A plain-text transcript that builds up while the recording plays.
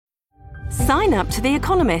Sign up to The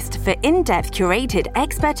Economist for in-depth curated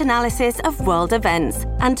expert analysis of world events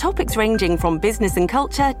and topics ranging from business and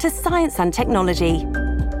culture to science and technology.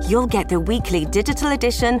 You'll get the weekly digital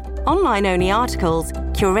edition, online-only articles,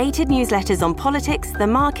 curated newsletters on politics, the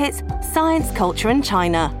markets, science, culture and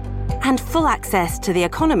China, and full access to The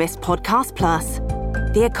Economist Podcast Plus.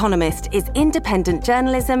 The Economist is independent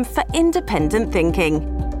journalism for independent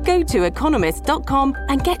thinking. Go to economist.com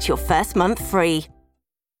and get your first month free.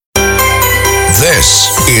 This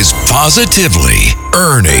is Positively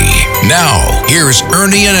Ernie. Now, here's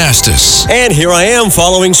Ernie Anastas. And here I am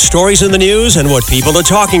following stories in the news and what people are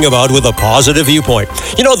talking about with a positive viewpoint.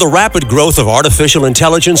 You know, the rapid growth of artificial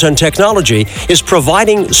intelligence and technology is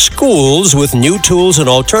providing schools with new tools and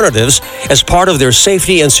alternatives as part of their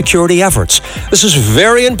safety and security efforts. This is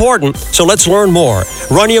very important, so let's learn more.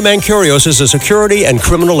 Rania Mankarious is a security and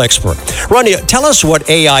criminal expert. Rania, tell us what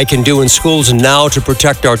AI can do in schools now to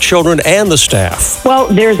protect our children and the staff. Well,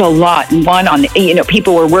 there's a lot. One,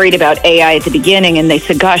 people were worried about AI at the beginning, and they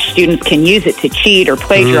said, gosh, students can use it to cheat or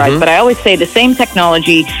plagiarize. But I always say the same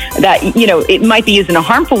technology that, it might be used in a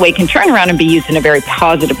harmful way can turn around and be used in a very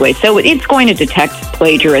positive way. So it's going to detect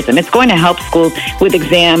plagiarism. It's going to help schools with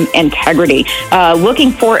exam integrity,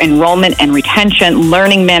 looking for enrollment and retention,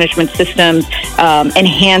 learning management systems,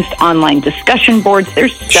 enhanced online discussion boards.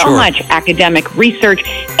 There's so much academic research.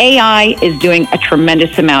 AI is doing a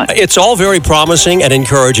tremendous amount. It's all very promising and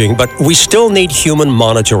encouraging, but we still need human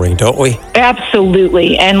monitoring, don't we?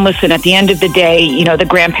 Absolutely. And listen, at the end of the day, the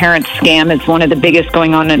grandparent scam is one of the biggest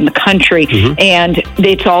going on in the country. And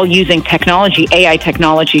it's all using technology, AI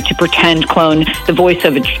technology, to pretend clone the voice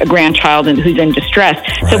of a grandchild who's in distress.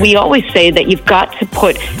 Right. So we always say that you've got to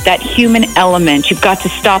put that human element, you've got to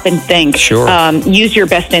stop and think, use your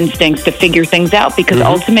best instincts to figure things out, because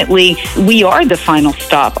ultimately we are the final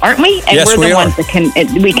stop, aren't we? And we're the ones that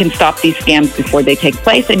can stop these scams before they take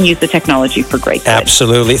place and use the technology for great good.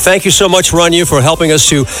 Absolutely. Thank you so much, Rania, for helping us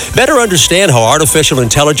to better understand how artificial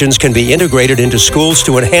intelligence can be integrated into schools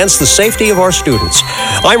to enhance the safety of our students.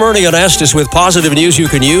 I'm Ernie Anastas with positive news you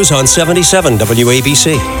can use on 77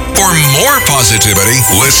 WABC. For more positivity,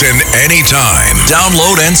 listen anytime.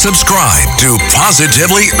 Download and subscribe to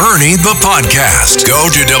Positively Ernie the podcast. Go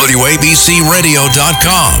to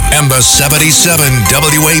WABCRadio.com and the 77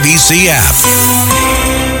 WABC app.